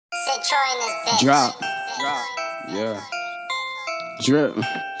Sidtroy in this bitch. Drop. Yeah. Drip.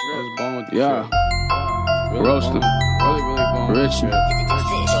 Yeah. Roadster. Richie.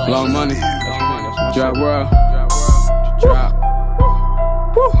 Long money. Drop world. Drop.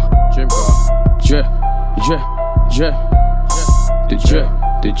 Drip. Drip. Drip. Drip. The drip.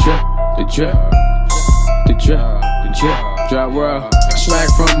 The drip. The drip. The drip. The drip. Drop world. Swag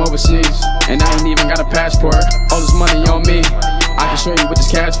from overseas, and I ain't even got a passport. All this money on me, I can show you what this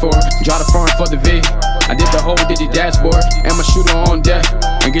cash for. Draw the foreign for the V. I did the whole digi dashboard, and my shooter on deck.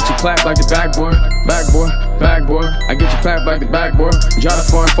 And get you clapped like the backboard, backboard, backboard. I get you clapped like the backboard. Draw the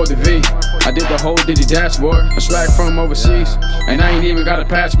foreign for the V. I did the whole digi dashboard. I swag from overseas, and I ain't even got a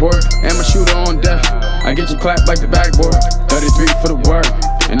passport. And my shooter on deck. I get you clapped like the backboard. 33 for the work.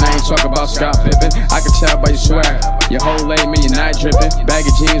 And I ain't talk about Scott Pippen. I can tell by your swag. Your whole lay me, you're not dripping.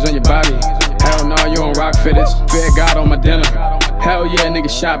 Baggy jeans on your body. Hell no, you on rock fitters. Fear God on my dinner. Hell yeah, nigga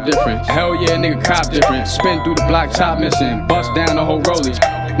shop different. Hell yeah, nigga cop different. Spin through the block, top missing. Bust down the whole rollie.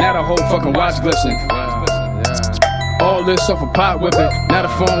 Now the whole fucking watch glisten. All this off a pot whipping. Now the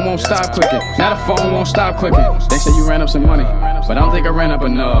phone won't stop clicking. Now the phone won't stop clicking. They say you ran up some money, but I don't think I ran up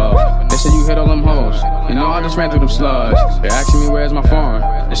enough. They say you hit all them hoes. You know I just ran through them slugs. They're asking me where's my phone.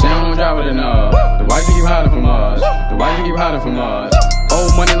 They say I don't drive it enough. The why you keep hiding from us? The why you keep hiding from us?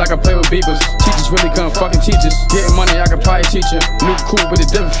 Old money like I play with beepers. Teachers really couldn't fucking teach us. Getting money I could probably teach you. New cool with the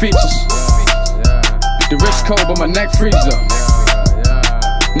different features. The wrist cold but my neck freezer.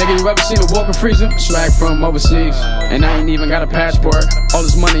 Nigga, you ever seen a walking freezer? Swag from overseas, and I ain't even got a passport. All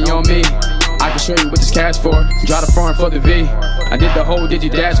this money on me, I can show you what this cash for. Draw the foreign for the V. I did the whole digi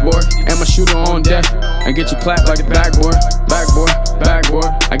dashboard, and my shooter on deck. I get you clapped like the backboard, backboard,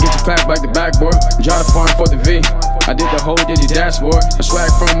 backboard. I get you clapped like the backboard. Draw the foreign for the V. I did the whole digi dashboard. I swag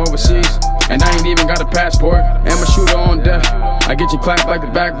from overseas, and I ain't even got a passport. And my shooter on deck. I get you clapped like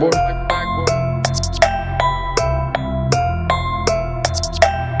the backboard.